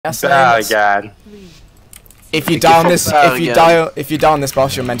Again. If you die on this, if you die on this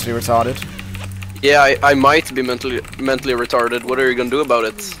boss, you're mentally retarded. Yeah, I might be mentally retarded. What are you gonna do about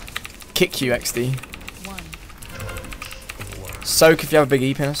it? Kick you, XD. Soak if you have a big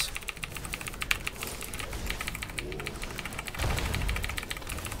E penis.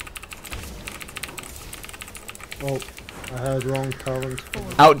 Oh, I had wrong current.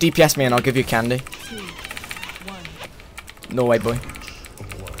 Out DPS me and I'll give you candy. No way, boy.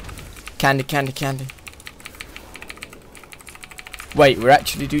 Candy, candy, candy. Wait, we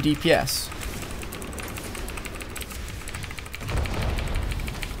actually do DPS.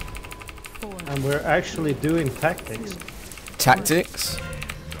 And we're actually doing tactics. Tactics?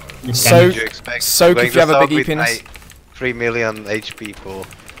 Soak if you have a big E penis. 3 million HP for.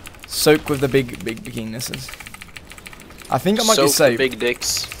 Soak with the big penises. I think I might be Soak safe. big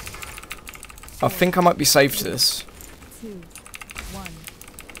dicks. I think I might be safe to this.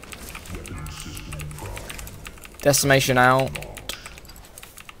 Decimation out.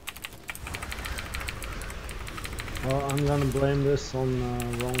 Well, I'm gonna blame this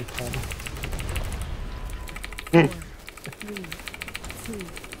on wrong pad. 4, 3, 2,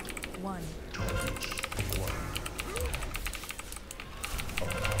 1.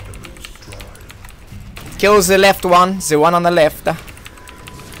 Kills the left one, the one on the left.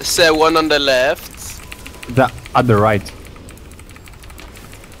 So one on the left. The other right.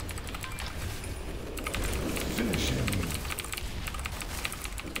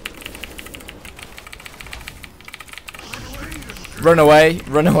 Run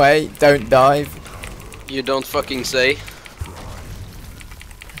away, don't dive. You don't fucking say.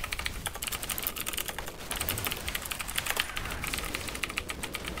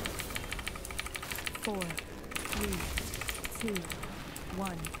 Four, 3, 2,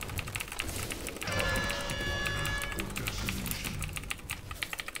 1.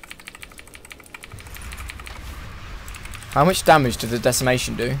 How much damage does the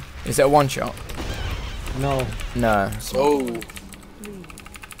decimation do? Is it a one shot? No. No. Oh. 3,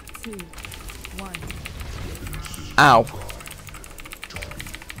 2, 1. Ow.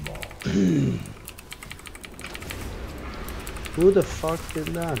 Who the fuck did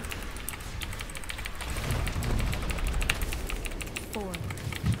that? 4,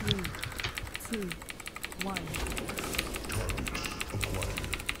 3, 2, 1.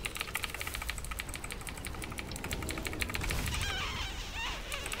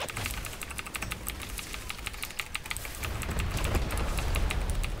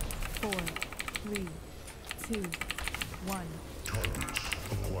 Four, 3, 2, 1.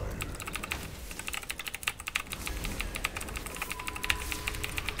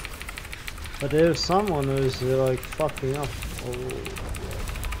 But there's someone who's like fucking up. Oh.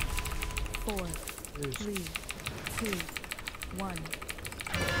 4, 3, 2, 1.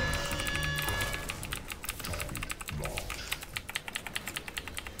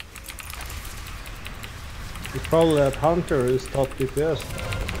 It's probably that hunter who's top DPS.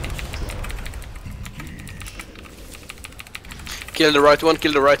 Kill the right one,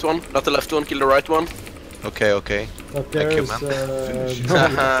 kill the right one. Not the left one, kill the right one. Okay, okay. But Thank you, there's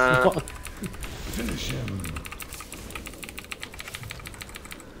man. no, Finish him.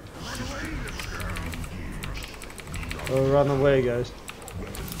 oh, run away, guys.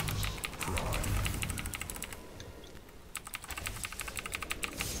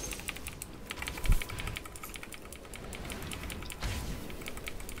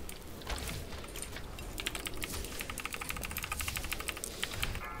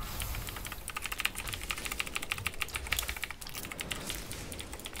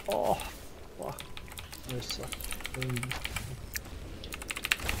 Oh, fuck. I suck.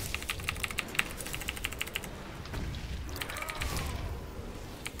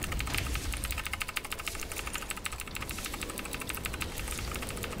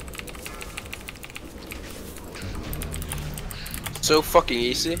 So fucking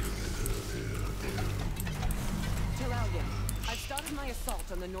easy.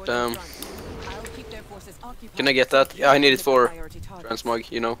 Damn. Can I get that? Yeah, I need it for transmog,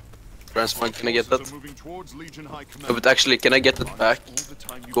 you know. Transmog, can I get that? No, but actually, can I get that back?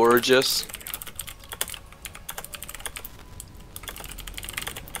 Gorgeous.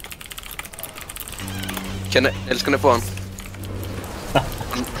 Kan jag, eller ska ni få han?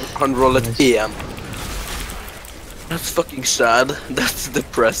 Han rollat igen. That's fucking sad. That's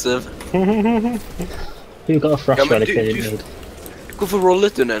depressive. You got a frustrated relic you need. Gå för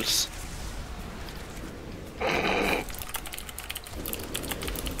rollet du, Nels.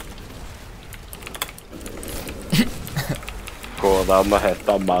 Går det an å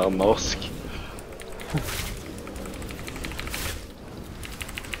hete mer norsk?